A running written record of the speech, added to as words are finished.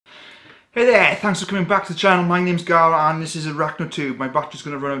Hey there, thanks for coming back to the channel. My name's Gar and this is ArachnoTube. My battery's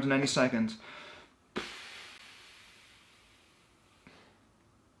going to run out in any second.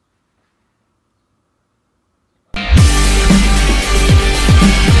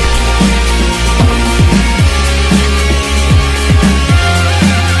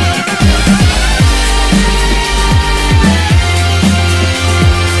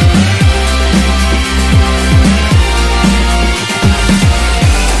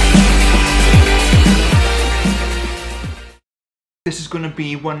 This is going to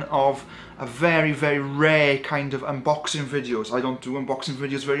be one of a very rare kind of unboxing videos. I don't do unboxing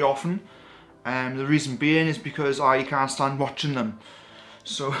videos very often. The reason being is because I can't stand watching them.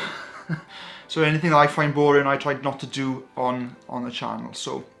 So so anything that I find boring I try not to do on the channel.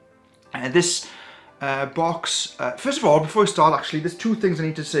 So this box, first of all, before I start, actually there's two things I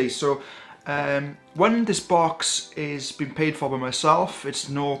need to say. So one, this box is been paid for by myself. It's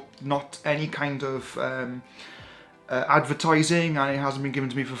not any kind of advertising, and it hasn't been given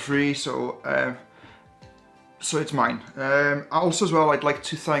to me for free, so it's mine. Also as well, I'd like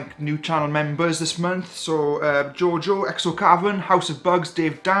to thank new channel members this month. So Jojo, Exo Cavern, House of Bugs,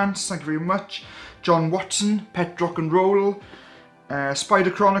 Dave Dance, thank you very much. John Watson, Pet Rock and Roll,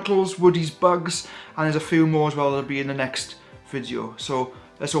 Spider Chronicles, Woody's Bugs, and there's a few more as well that'll be in the next video. So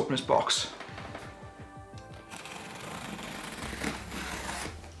let's open this box.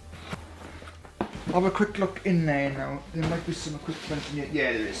 I'll have a quick look in there now. There might be some equipment in here.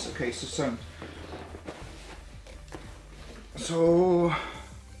 Yeah, there is. Okay, so sound. So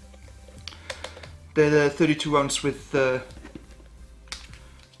they're the 32 ounce with the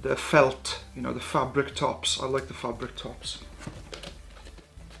felt, you know, the fabric tops. I like the fabric tops.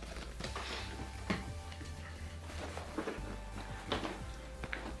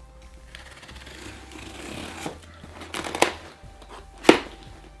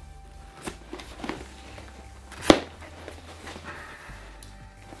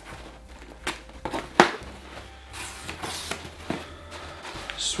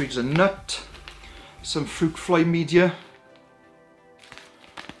 Sweet as a nut, some fruit fly media,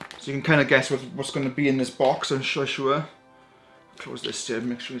 so you can kind of guess what's going to be in this box, I'm sure. Close this here,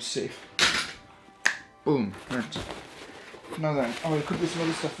 make sure it's safe. Boom, right. Now then, oh, there could be some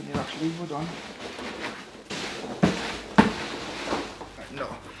other stuff in here actually, hold on. Right, no.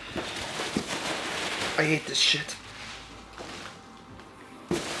 I hate this shit.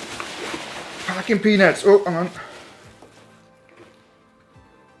 Packing peanuts, oh, hang on.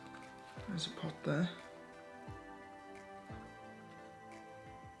 There's a pot there.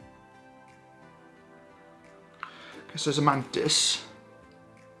 Okay, so there's a mantis.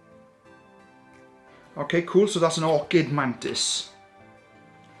 Okay, cool, so that's an Orchid Mantis.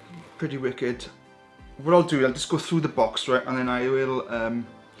 Pretty wicked. What I'll do, I'll just go through the box, right, and then I will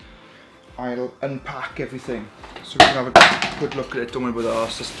I'll unpack everything so we can have a good look at it. Don't worry about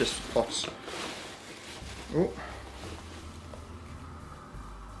that, it's just pots. Oh.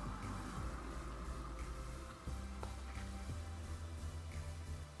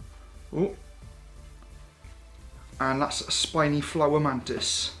 Oh, and that's a spiny flower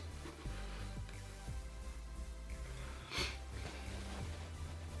mantis.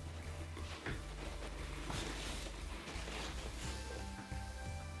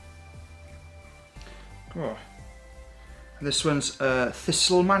 Oh, and this one's a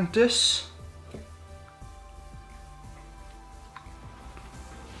Thistle mantis.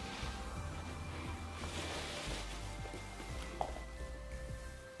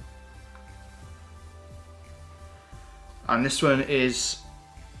 And this one is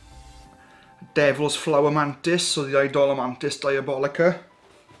Devil's Flower Mantis, so the Mantis diabolica.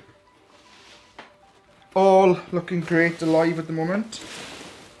 All looking great, alive at the moment.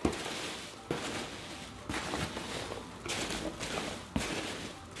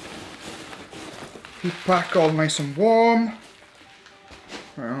 Heat pack, all nice and warm.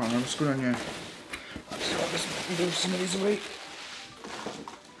 Right, hang on, what's going on here? Let's move some of these away.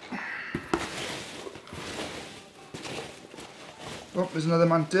 Oh, there's another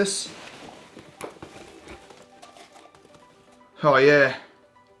mantis. Oh yeah.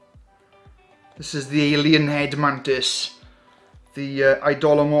 This is the alien head mantis. The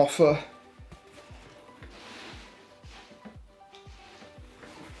Idolomorpha.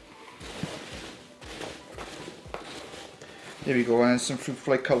 There we go, and some fruit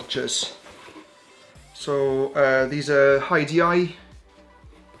fly cultures. So these are Hydei.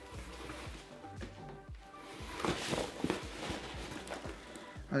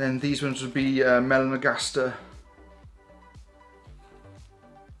 And then these ones would be Melanogaster.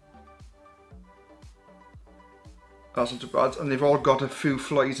 That's not too bad. And they've all got a few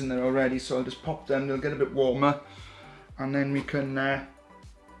flies in there already, so I'll just pop them. They'll get a bit warmer, and then we can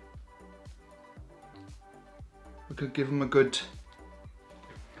give them a good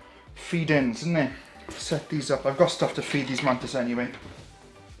feed in, isn't it? Set these up. I've got stuff to feed these mantis anyway.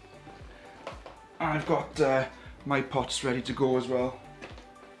 I've got my pots ready to go as well.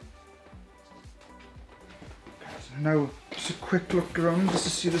 So now just a quick look around just to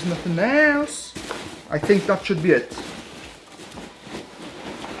see there's nothing else. I think that should be it.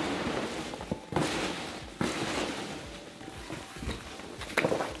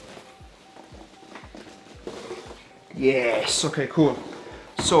 Yes, okay, cool.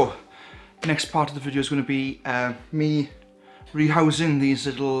 So, next part of the video is going to be me rehousing these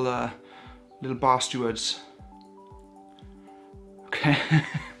little bar stewards. Okay.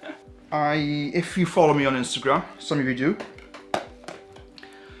 If you follow me on Instagram, some of you do,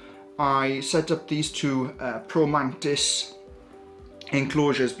 I set up these two Pro Mantis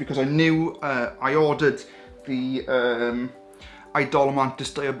enclosures because I knew I ordered the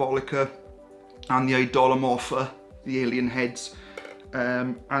Idolomantis diabolica and the Idolomorpha, the alien heads,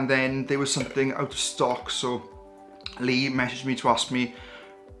 and then there was something out of stock, so Lee messaged me to ask me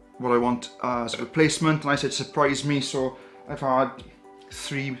what I want as a replacement, and I said surprise me, so I've had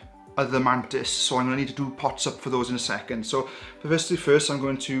 3 other mantis, so I'm going to need to do pots up for those in a second. So first I'm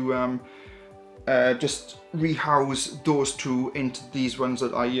going to just rehouse those 2 into these ones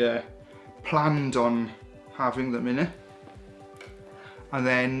that I planned on having them in it, and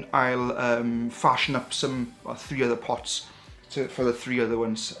then I'll fashion up some 3 other pots for the 3 other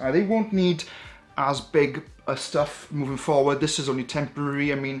ones. They won't need as big stuff moving forward. This is only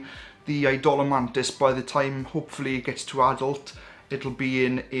temporary. I mean, the Idolomantis, by the time hopefully it gets to adult, it'll be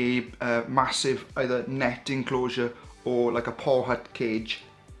in a massive either net enclosure or like a paw hut cage,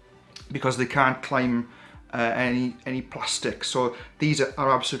 because they can't climb any plastic. So these are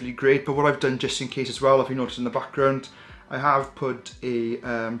absolutely great. But what I've done just in case as well, if you notice in the background, I have put a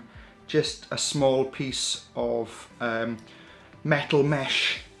just a small piece of metal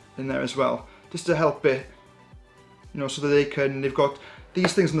mesh in there as well, just to help it, you know, so that they've got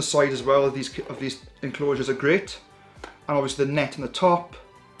these things on the side as well. These enclosures are great, and obviously the net on the top,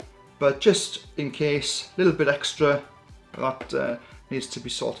 but just in case, a little bit extra that needs to be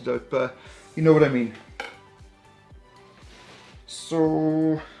sorted out, but you know what I mean.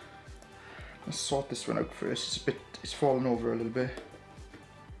 So let's sort this one out first. It's fallen over a little bit.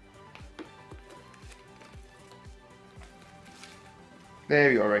 There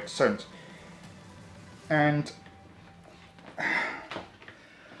we go, right, sound. And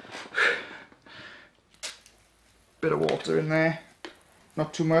bit of water in there,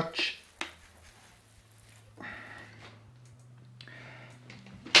 not too much.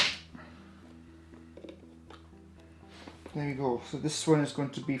 There we go. So this one is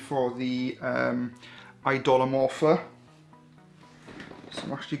going to be for the Idolomorpha. So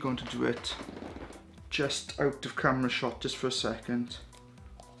I'm actually going to do it just out of camera shot, just for a second.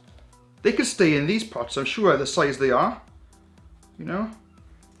 They can stay in these pots, I'm sure, the size they are, you know.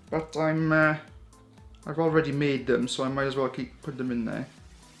 But I've already made them, so I might as well keep putting them in there.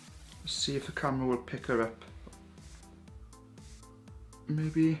 Let's see if the camera will pick her up.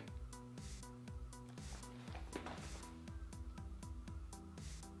 Maybe.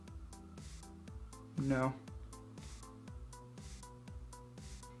 No.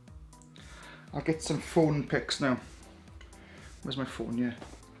 I'll get some phone pics now. Where's my phone? Yeah.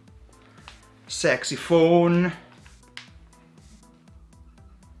 Sexy phone.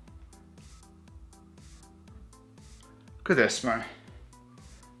 Look at this, man.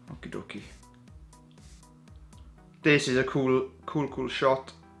 Okie dokie. This is a cool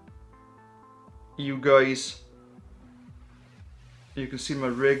shot. You guys, you can see my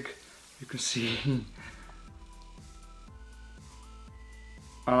rig. You can see. And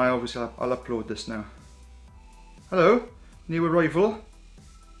I'll upload this now. Hello, new arrival.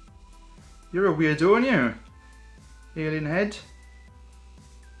 You're a weirdo, aren't you? Alien head.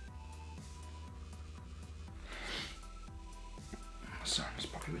 Sorry, let's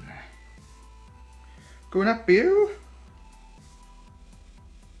pop you in there. Going up, Bill?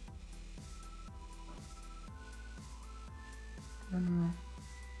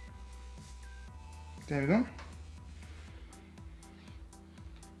 There we go.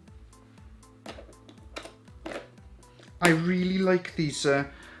 I really like these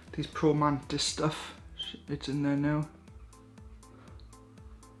Pro Mantis stuff. It's in there now.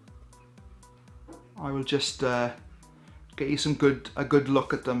 I will just get you a good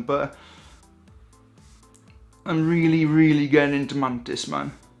look at them, but I'm really getting into mantis,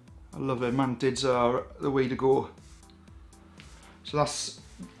 man. I love it. Mantids are the way to go. So that's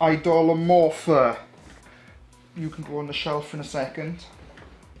Idolomorpha. You can go on the shelf in a second.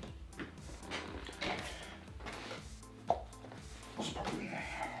 I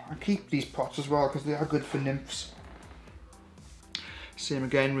keep these pots as well because they are good for nymphs. Same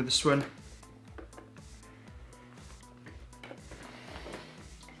again with this one.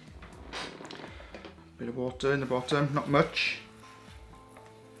 Bit of water in the bottom, not much.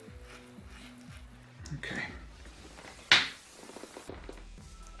 Okay.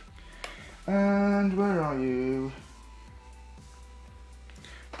 And where are you?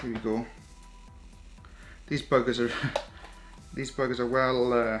 Here we go. These buggers are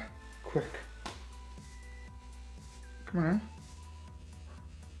well quick. Come on.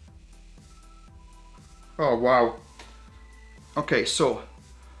 Oh wow. Okay, so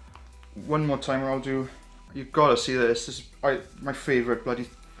one more time I'll do. You've got to see this. This is my favourite bloody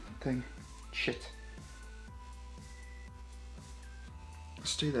thing. Shit.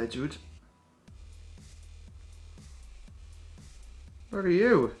 Stay there, dude. Where are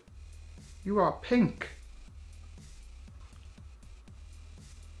you? You are pink.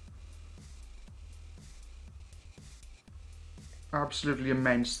 Absolutely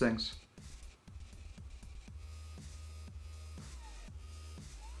immense things.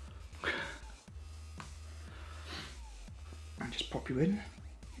 And just pop you in.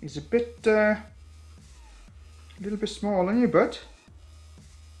 He's a little bit small, aren't you, bud?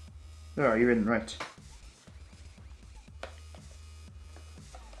 There, you're in, right.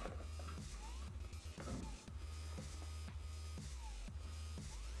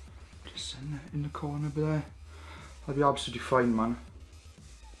 Just in the corner there. That'll be absolutely fine, man.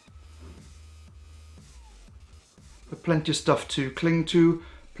 But plenty of stuff to cling to,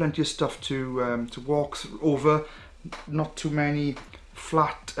 plenty of stuff to walk over. Not too many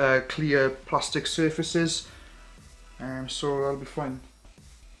flat, clear plastic surfaces, so that'll be fine.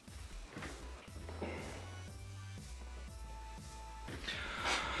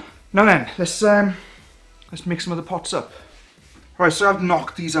 Now then, let's make some of the pots up. Right, so I've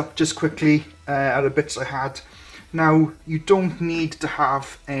knocked these up just quickly out of bits I had. Now, you don't need to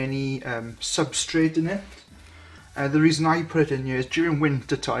have any substrate in it. The reason I put it in here is during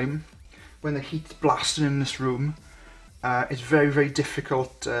winter time, when the heat's blasting in this room, it's very, very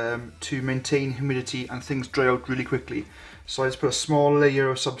difficult to maintain humidity and things dry out really quickly. So I just put a small layer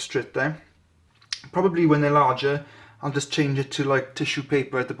of substrate there. Probably when they're larger, I'll just change it to like tissue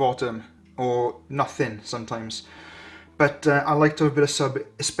paper at the bottom, or nothing sometimes. But I like to have a bit of sub,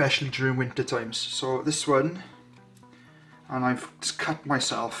 especially during winter times. So this one, and I've just cut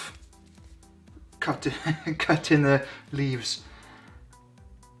myself, cut in the leaves.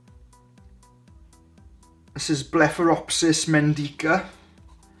 This is Blepharopsis Mendica,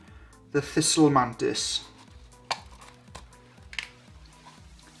 the Thistle mantis.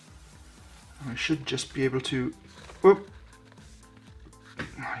 I should just be able to. Whoop.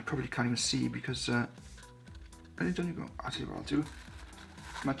 I probably can't even see because. Don't you go? I'll tell you what I'll do.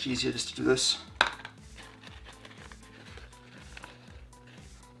 Much easier just to do this.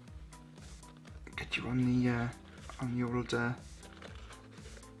 Get you on the old. Go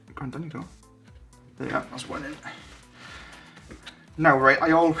on, down you go. There you are, that's one in. Now, right,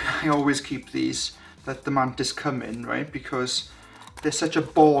 I always keep these that the mantis come in, right, because they're such a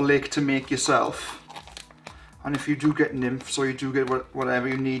ball ache to make yourself. And if you do get nymphs or you do get whatever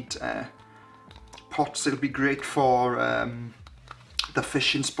you need, pots that'll be great for the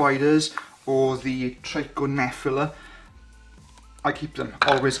fishing spiders or the Trichonephila. I keep them,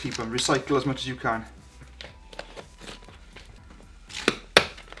 always keep them. Recycle as much as you can.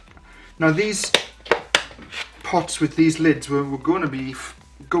 Now these pots with these lids were going to be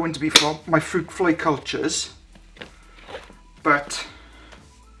for my fruit fly cultures, but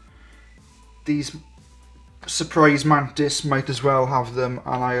these surprise mantis might as well have them,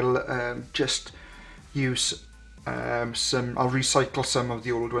 and I'll just use I'll recycle some of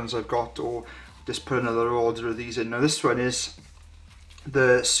the old ones I've got, or just put another order of these in. Now this one is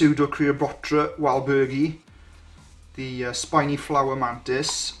the Pseudocreobotra walbergi, the spiny flower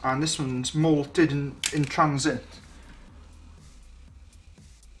mantis, and this one's molted in transit.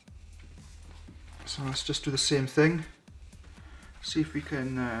 So let's just do the same thing. See if we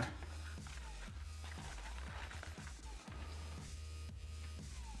can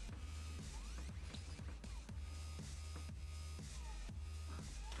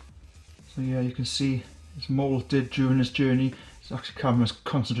so yeah, you can see it's molted during this journey. It's actually camera's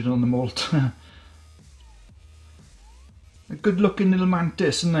concentrating on the molt. A good looking little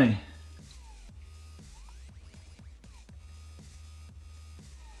mantis, isn't they?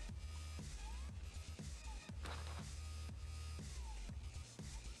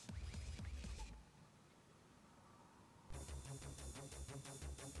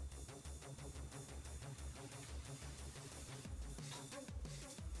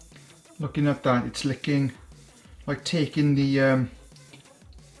 Looking at that, it's licking, like taking the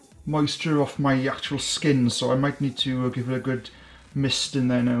moisture off my actual skin, so I might need to give it a good mist in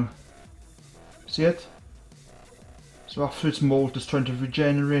there now. See it? So after its molt, it's trying to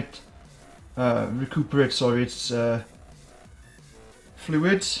recuperate, sorry, its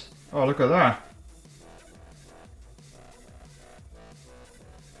fluids. Oh, look at that.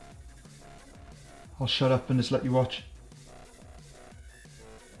 I'll shut up and just let you watch.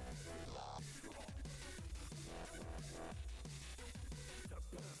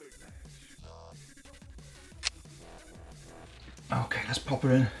 Okay, let's pop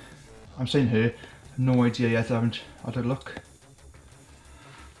her in. I'm saying her, no idea yet, I haven't had a look.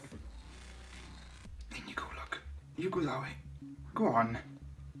 In you go, look. You go that way. Go on.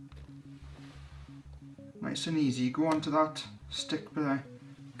 Nice and easy, go on to that stick there.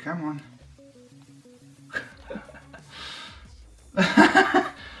 Come on.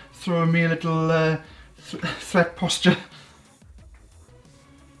 Throwing me a little threat posture.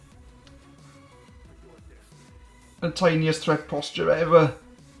 The tiniest threat posture ever.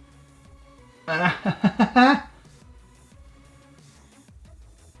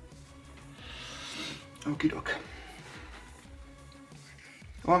 Okie doke.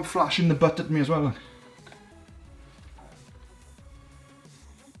 Oh, I'm flashing the butt at me as well.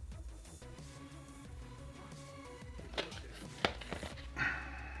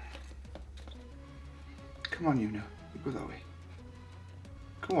 Come on, you now. You go that way.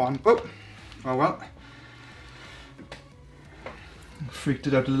 Go on. Oh, oh well. Freaked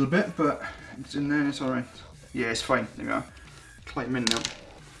it out a little bit, but it's in there, it's alright. Yeah, it's fine. There we are. Climb in now.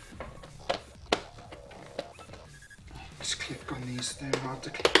 Just click on these, they're hard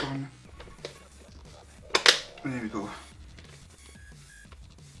to click on. And there we go.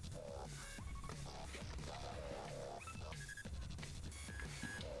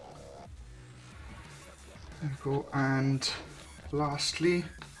 There we go, and lastly,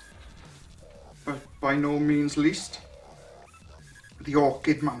 but by no means least, the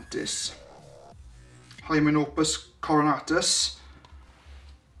Orchid Mantis. Hymenopus Coronatus.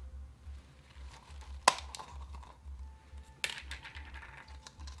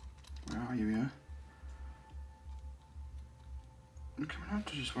 Where are you here? I'm coming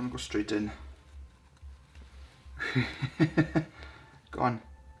out, I just want to go straight in. Go on.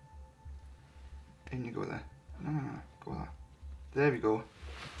 In you go there. No, go there. There we go.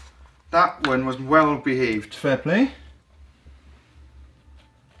 That one was well behaved. Fair play.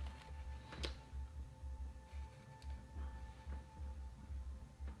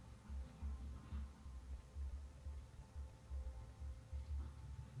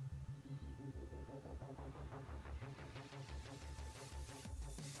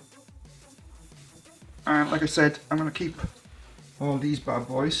 And like I said, I'm going to keep all these bad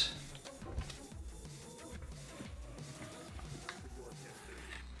boys.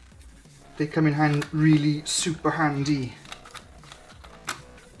 They come in hand really super handy.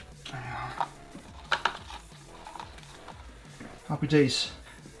 Happy days.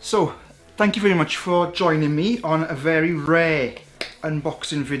 So, thank you very much for joining me on a very rare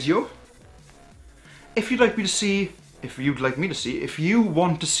unboxing video. If you'd like me to see, if you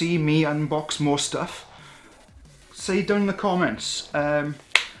want to see me unbox more stuff, say down in the comments. I'm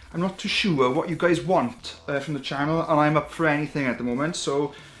not too sure what you guys want from the channel, and I'm up for anything at the moment,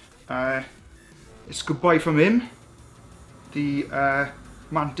 so it's goodbye from him, the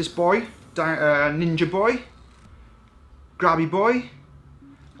Mantis boy, Ninja boy, Grabby boy,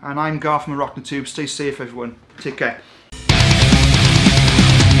 and I'm Gar from ArachnoTube. Stay safe everyone, take care.